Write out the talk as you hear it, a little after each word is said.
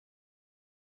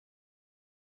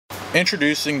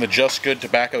Introducing the Just Good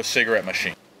Tobacco cigarette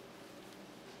machine.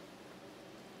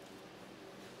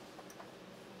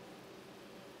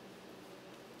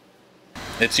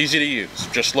 It's easy to use.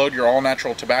 Just load your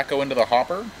all-natural tobacco into the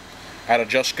hopper, add a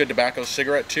Just Good Tobacco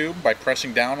cigarette tube by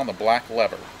pressing down on the black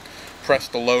lever. Press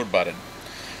the load button.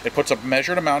 It puts a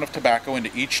measured amount of tobacco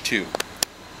into each tube.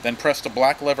 Then press the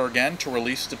black lever again to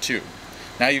release the tube.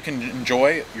 Now you can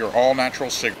enjoy your all-natural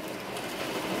cigarette.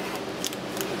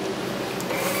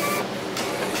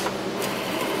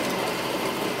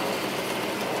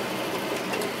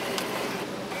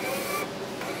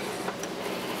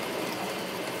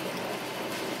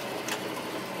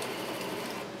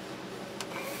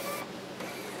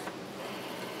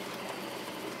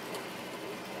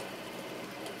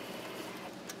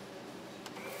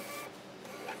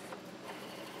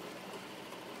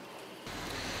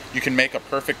 You can make a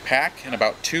perfect pack in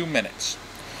about 2 minutes.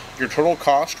 Your total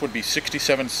cost would be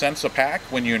 67 cents a pack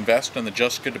when you invest in the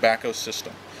Just Good Tobacco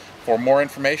system. For more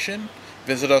information,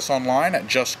 visit us online at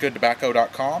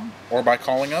justgoodtobacco.com or by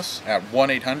calling us at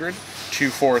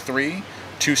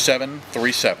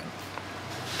 1-800-243-2737.